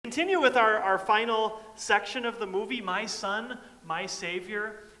continue with our final section of the movie, My Son, My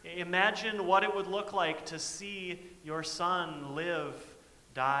Savior. Imagine what it would look like to see your son live,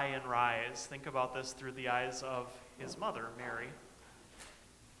 die, and rise. Think about this through the eyes of his mother, Mary.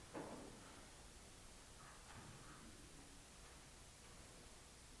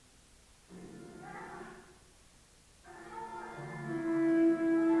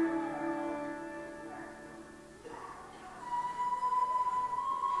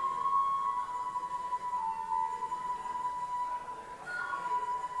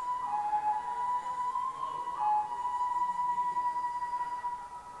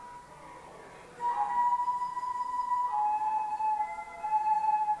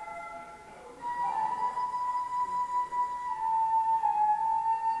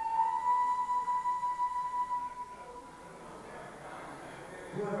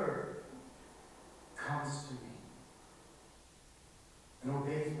 Whoever comes to me and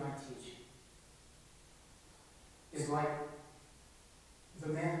obeys my teaching is like the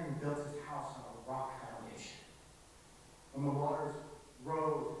man who built his house on a rock foundation. When the waters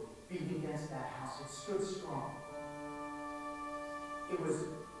rose and beat against that house, it stood strong. It was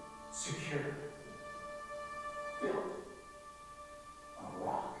secure, built on a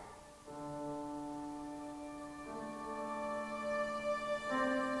rock.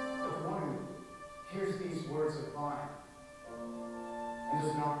 Hears these words of mine and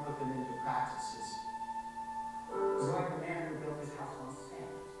does not put them into practices is like the man who built his house on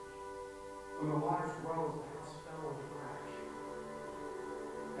sand. When the waters rose, the house fell with a crash,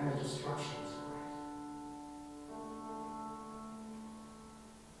 and the destruction was great.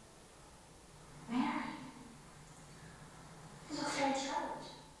 Mary, you look very troubled.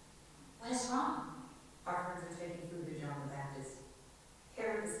 What is wrong? Our friends are taking food to John the Baptist.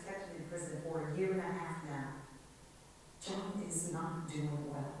 Herod has kept him in prison for a year and a half now. John is not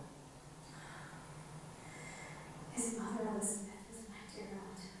doing well. His mother Elizabeth is my dear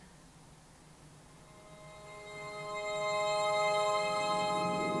aunt.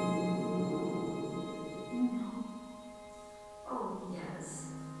 No. Oh, yes.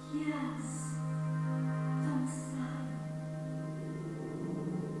 Yes. The Messiah.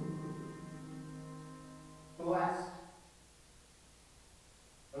 Blessed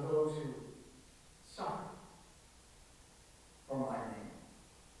are those who suffer for my name.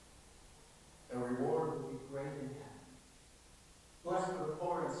 Their reward will be great in heaven. Blessed are the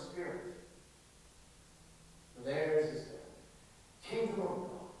poor in spirit, for theirs is the kingdom of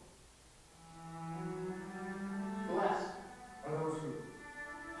God. Blessed are those who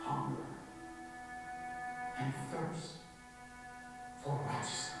hunger and thirst for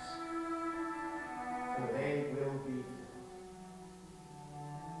righteousness, for they will be filled.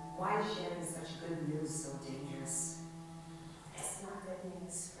 Why is sharing such good news so dangerous? It's not good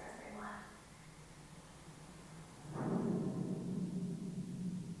news for everyone.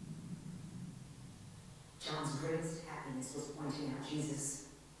 John's greatest happiness was pointing out Jesus.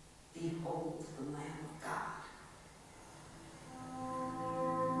 Behold the Lamb of God.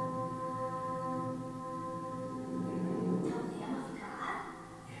 The Lamb of God?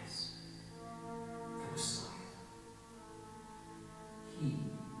 Yes, the Messiah. He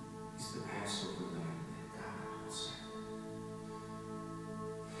is the Passover lamb that God will send.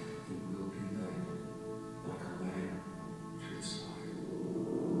 He will be led like a lamb to the slaughter.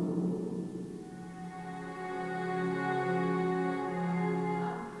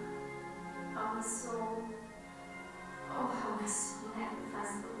 How my soul, how my soul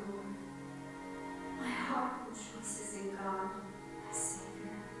magnifies the Lord. My heart rejoices in God, my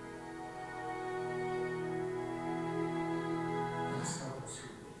Savior. Blessed are those who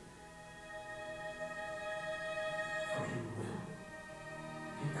wait, for you will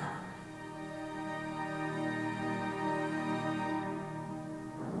be comforted.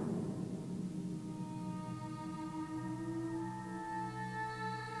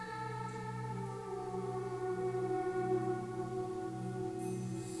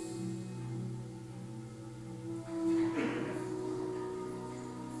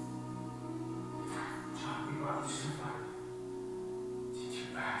 John, we brought you some fire. Did you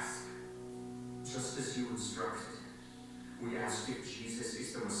ask? Just as you instructed, we asked if Jesus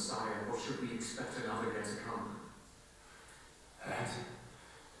is the Messiah, or should we expect another yet to come? And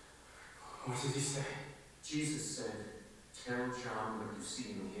what did he say? Jesus said, tell John what you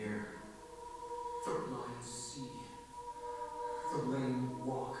see and hear. The blind see, the lame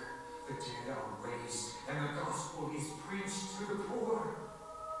walk, the dead are raised, and the gospel is preached to the poor.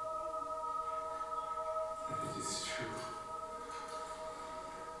 It is true.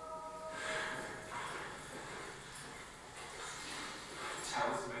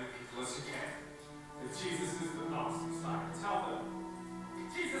 Talismanic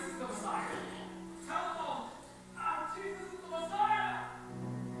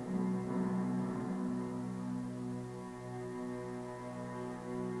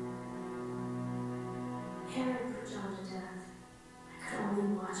Herod put John to death. I could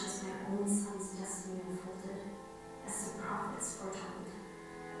only watch as my own son's destiny unfolded, as the prophets foretold.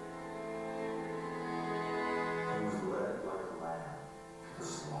 He was led like a lamb to the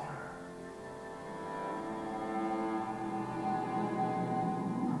slaughter.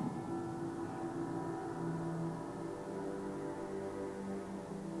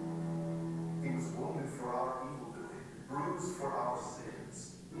 He was wounded for our evildoing, bruised for our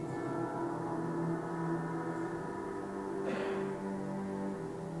sins.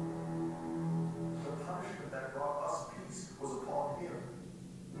 The punishment that brought us peace was upon him.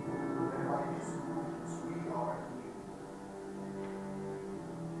 And by his wounds we are healed.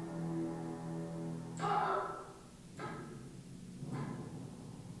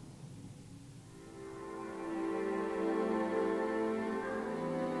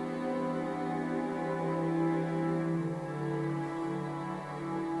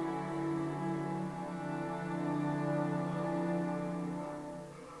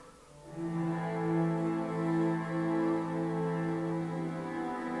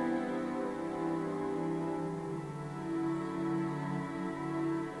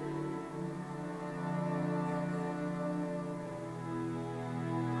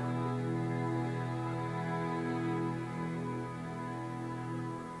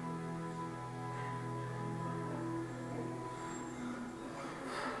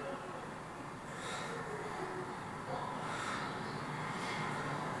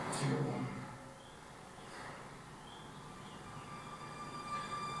 Dear one,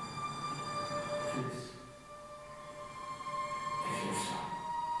 please, if you're so.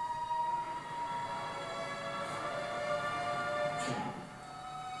 John,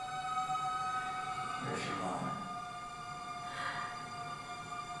 where's your mother?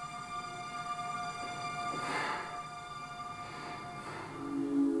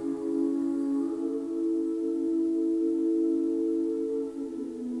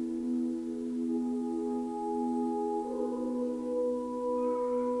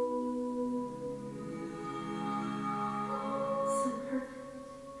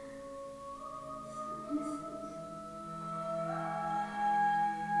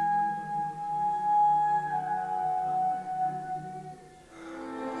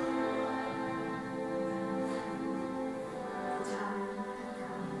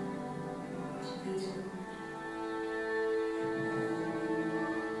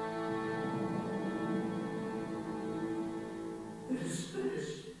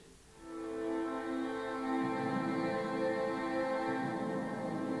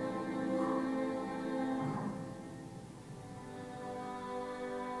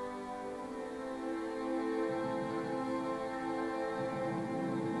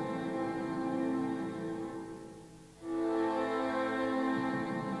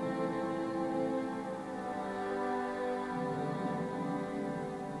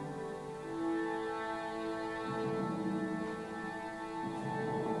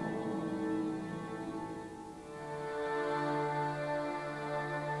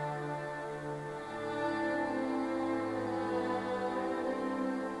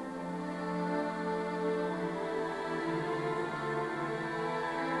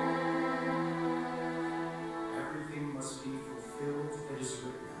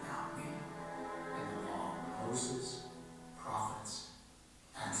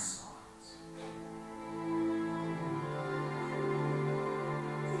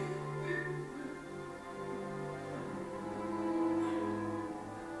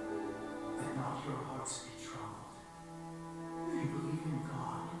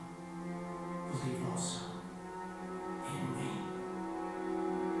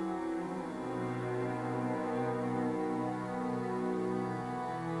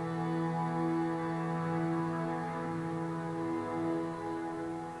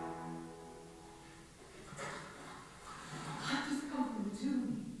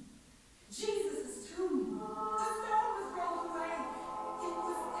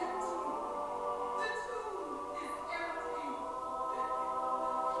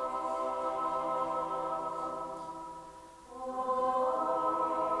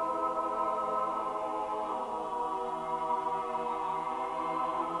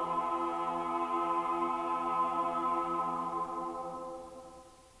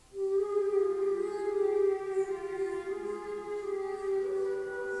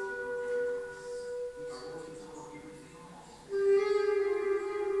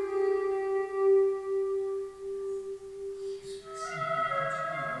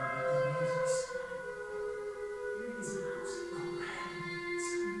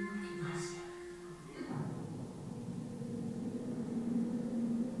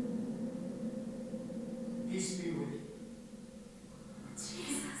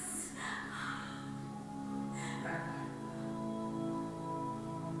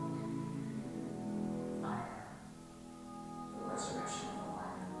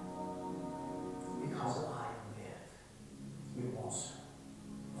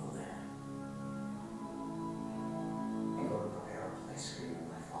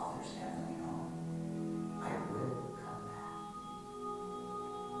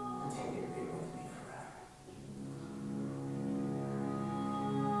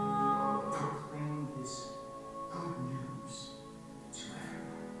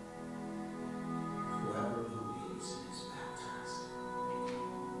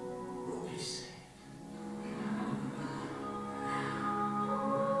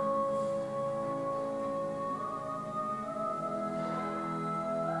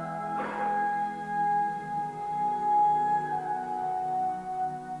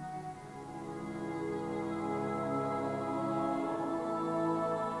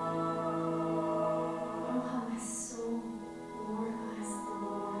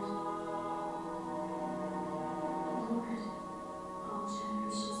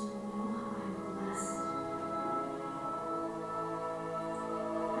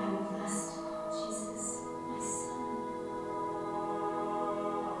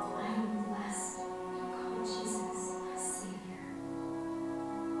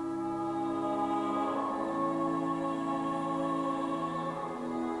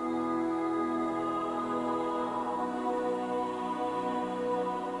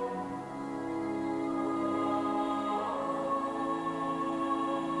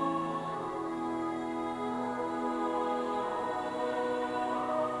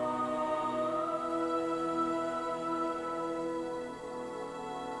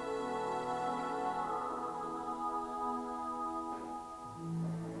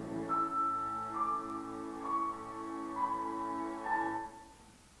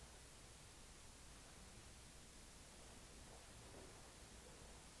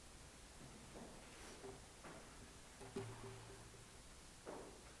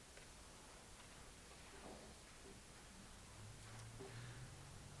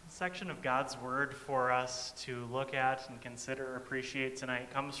 section of God's Word for us to look at and consider, appreciate tonight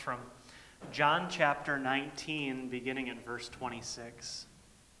comes from John chapter 19, beginning at verse 26.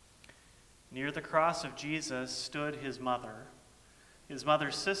 Near the cross of Jesus stood his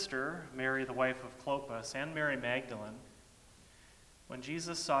mother's sister, Mary the wife of Clopas, and Mary Magdalene. When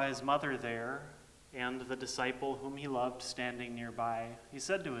Jesus saw his mother there and the disciple whom he loved standing nearby, he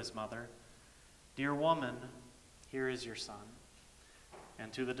said to his mother, "Dear woman, here is your son."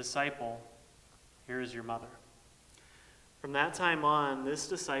 And to the disciple, "Here is your mother." From that time on, this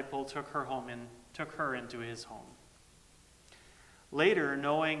disciple took her into his home. Later,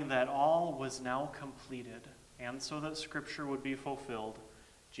 knowing that all was now completed, and so that Scripture would be fulfilled,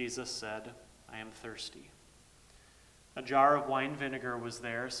 Jesus said, "I am thirsty." A jar of wine vinegar was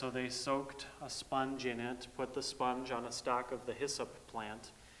there, so they soaked a sponge in it, put the sponge on a stalk of the hyssop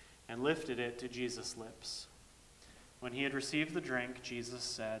plant, and lifted it to Jesus' lips. When he had received the drink, Jesus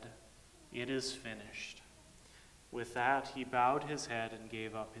said, "It is finished." With that, he bowed his head and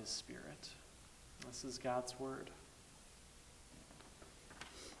gave up his spirit. This is God's word.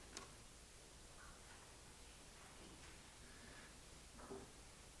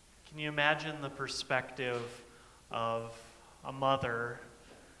 Can you imagine the perspective of a mother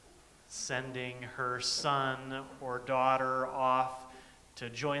sending her son or daughter off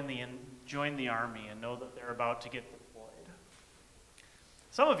to join the army and know that they're about to get deployed?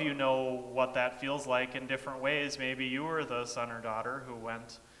 Some of you know what that feels like in different ways. Maybe you were the son or daughter who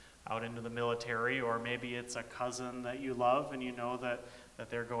went out into the military, or maybe it's a cousin that you love and you know that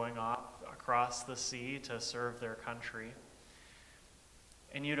they're going off across the sea to serve their country.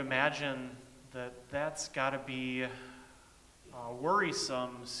 And you'd imagine that that's got to be a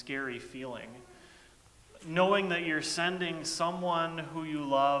worrisome, scary feeling. Knowing that you're sending someone who you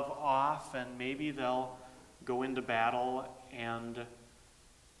love off and maybe they'll go into battle and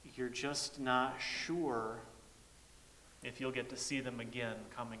you're just not sure if you'll get to see them again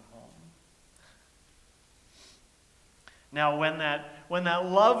coming home. Now, when that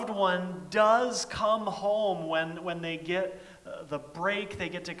loved one does come home, when they get the break, they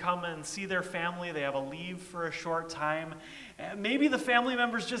get to come and see their family, they have a leave for a short time, maybe the family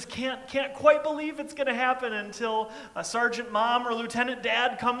members just can't quite believe it's going to happen until a Sergeant Mom or Lieutenant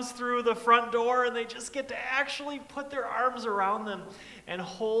Dad comes through the front door and they just get to actually put their arms around them and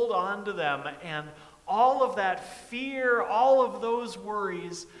hold on to them. And all of that fear, all of those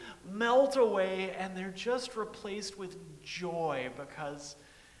worries melt away and they're just replaced with joy because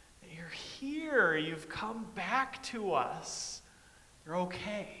you're here, you've come back to us, you're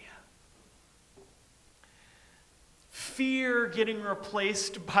okay. Fear getting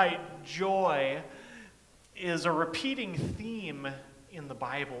replaced by joy is a repeating theme in the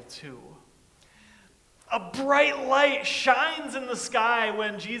Bible too. A bright light shines in the sky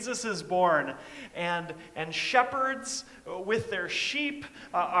when Jesus is born, and shepherds with their sheep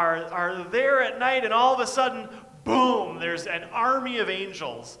are there at night, and all of a sudden, boom, there's an army of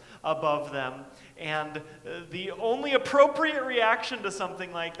angels above them. And the only appropriate reaction to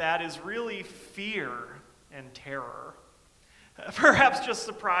something like that is really fear and terror. Perhaps just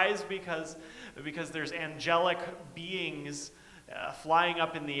surprise because there's angelic beings flying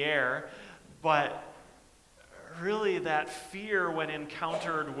up in the air, but really that fear when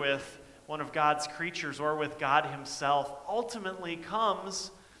encountered with one of God's creatures or with God himself ultimately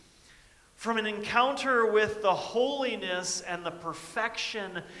comes from an encounter with the holiness and the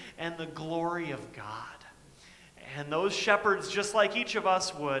perfection and the glory of God. And those shepherds, just like each of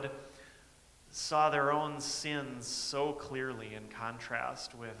us would, saw their own sins so clearly in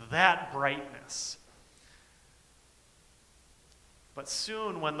contrast with that brightness. But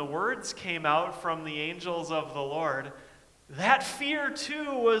soon, when the words came out from the angels of the Lord, that fear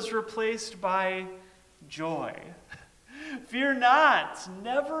too was replaced by joy. Fear not,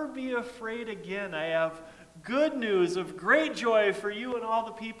 never be afraid again. I have good news of great joy for you and all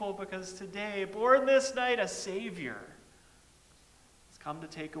the people, because today, born this night, a Savior has come to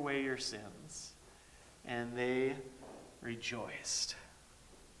take away your sins. And they rejoiced.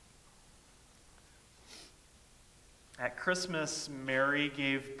 At Christmas, Mary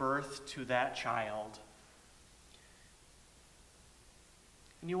gave birth to that child.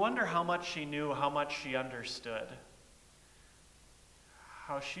 And you wonder how much she knew, how much she understood.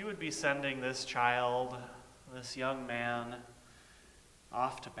 How she would be sending this child, this young man,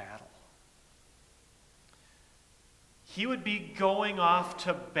 off to battle. He would be going off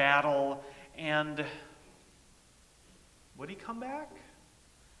to battle, and would he come back?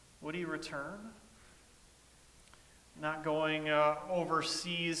 Would he return? Not going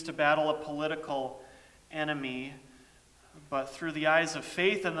overseas to battle a political enemy, But through the eyes of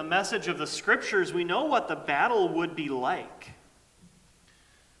faith and the message of the Scriptures, we know what the battle would be like.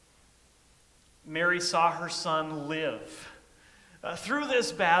 Mary saw her son live through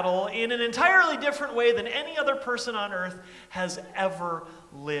this battle in an entirely different way than any other person on earth has ever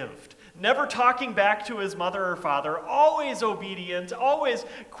lived. Never talking back to his mother or father, always obedient, always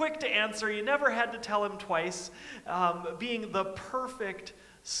quick to answer. You never had to tell him twice. Being the perfect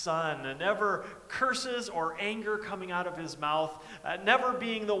son, never curses or anger coming out of his mouth, never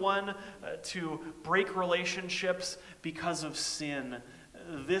being the one to break relationships because of sin.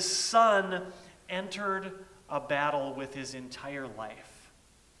 This son entered a battle with his entire life,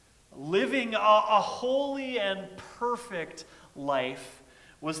 living a holy and perfect life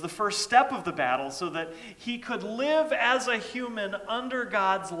was the first step of the battle so that he could live as a human under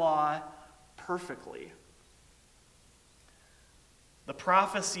God's law perfectly. The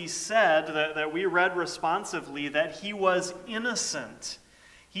prophecy said that we read responsively that he was innocent.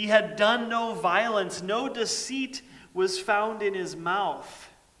 He had done no violence, no deceit was found in his mouth.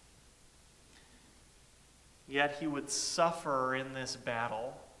 Yet he would suffer in this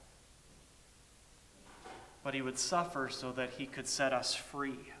battle. But he would suffer so that he could set us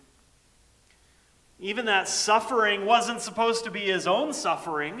free. Even that suffering wasn't supposed to be his own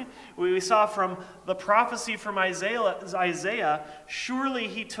suffering. We saw from the prophecy from Isaiah, surely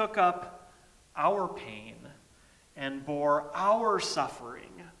he took up our pain and bore our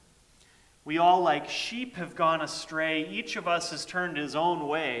suffering. We all, like sheep, have gone astray. Each of us has turned his own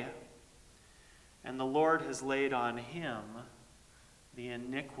way. And the Lord has laid on him the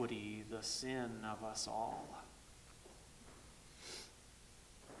iniquity, the sin of us all.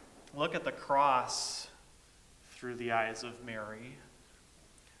 Look at the cross through the eyes of Mary.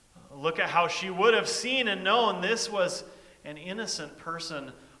 Look at how she would have seen and known this was an innocent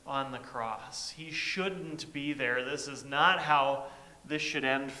person on the cross. He shouldn't be there. This is not how this should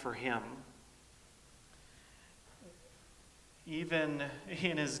end for him. Even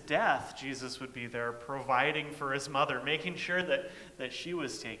in his death, Jesus would be there providing for his mother, making sure that she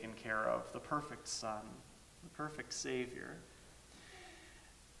was taken care of, the perfect Son, the perfect Savior.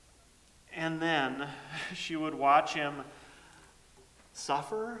 And then she would watch him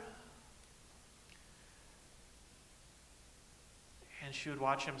suffer, and she would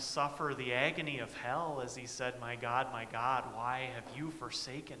watch him suffer the agony of hell as he said, my God, why have you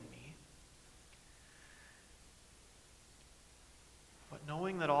forsaken me? But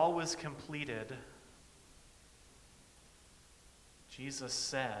knowing that all was completed, Jesus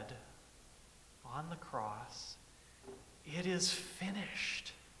said on the cross, it is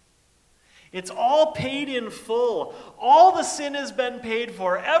finished. It's all paid in full. All the sin has been paid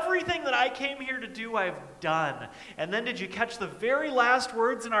for. Everything that I came here to do, I've done. And then did you catch the very last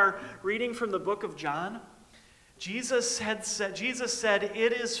words in our reading from the book of John? Jesus said,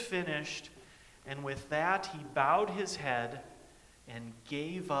 it is finished. And with that, he bowed his head and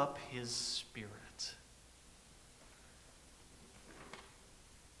gave up his spirit.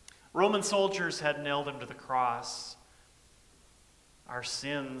 Roman soldiers had nailed him to the cross. Our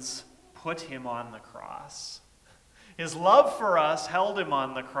sins put him on the cross. His love for us held him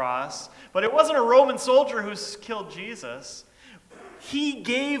on the cross, but it wasn't a Roman soldier who killed Jesus. He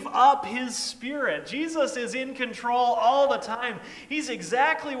gave up his spirit. Jesus is in control all the time. He's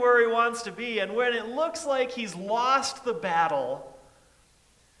exactly where he wants to be, and when it looks like he's lost the battle,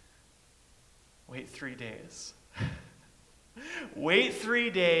 wait 3 days. Wait 3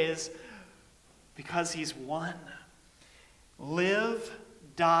 days because he's won. Live,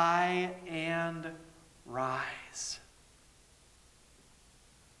 die, and rise.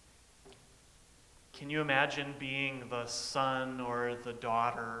 Can you imagine being the son or the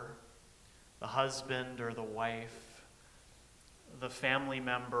daughter, the husband or the wife, the family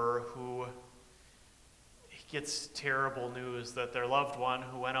member who gets terrible news that their loved one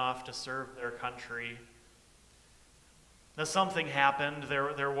who went off to serve their country, that something happened,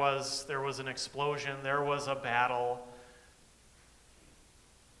 there was an explosion, there was a battle,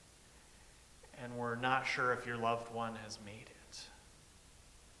 and we're not sure if your loved one has made it.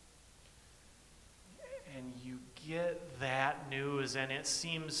 And you get that news, and it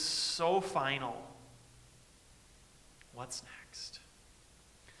seems so final. What's next?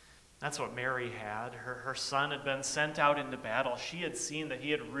 That's what Mary had. Her son had been sent out into battle. She had seen that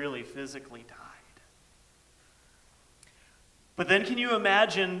he had really physically died. But then can you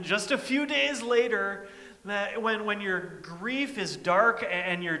imagine just a few days later that when your grief is dark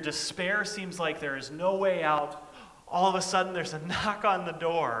and your despair seems like there is no way out, all of a sudden there's a knock on the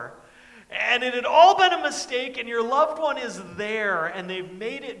door. And it had all been a mistake, and your loved one is there, and they've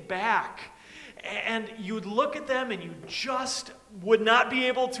made it back. And you'd look at them and you just would not be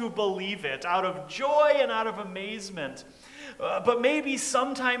able to believe it out of joy and out of amazement. But maybe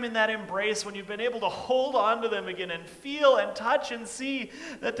sometime in that embrace, when you've been able to hold on to them again and feel and touch and see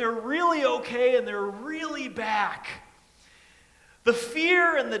that they're really okay and they're really back, the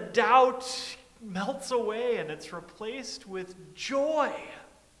fear and the doubt melts away and it's replaced with joy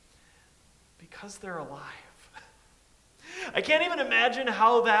because they're alive. I can't even imagine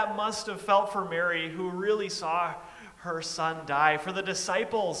how that must have felt for Mary, who really saw her son die, for the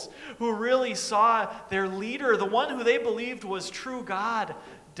disciples who really saw their leader, the one who they believed was true God,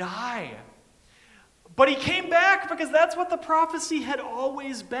 die. But he came back because that's what the prophecy had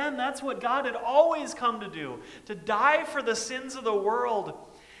always been. That's what God had always come to do, to die for the sins of the world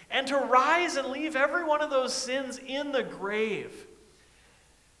and to rise and leave every one of those sins in the grave.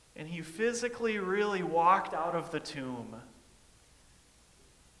 And he physically really walked out of the tomb.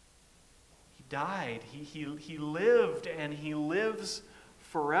 He died. He lived, and he lives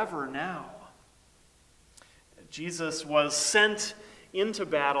forever now. Jesus was sent into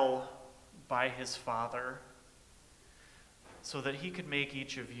battle by his Father so that he could make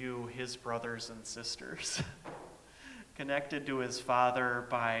each of you his brothers and sisters, connected to his Father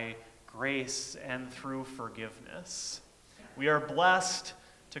by grace and through forgiveness. We are blessed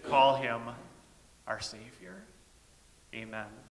to call him our Savior. Amen.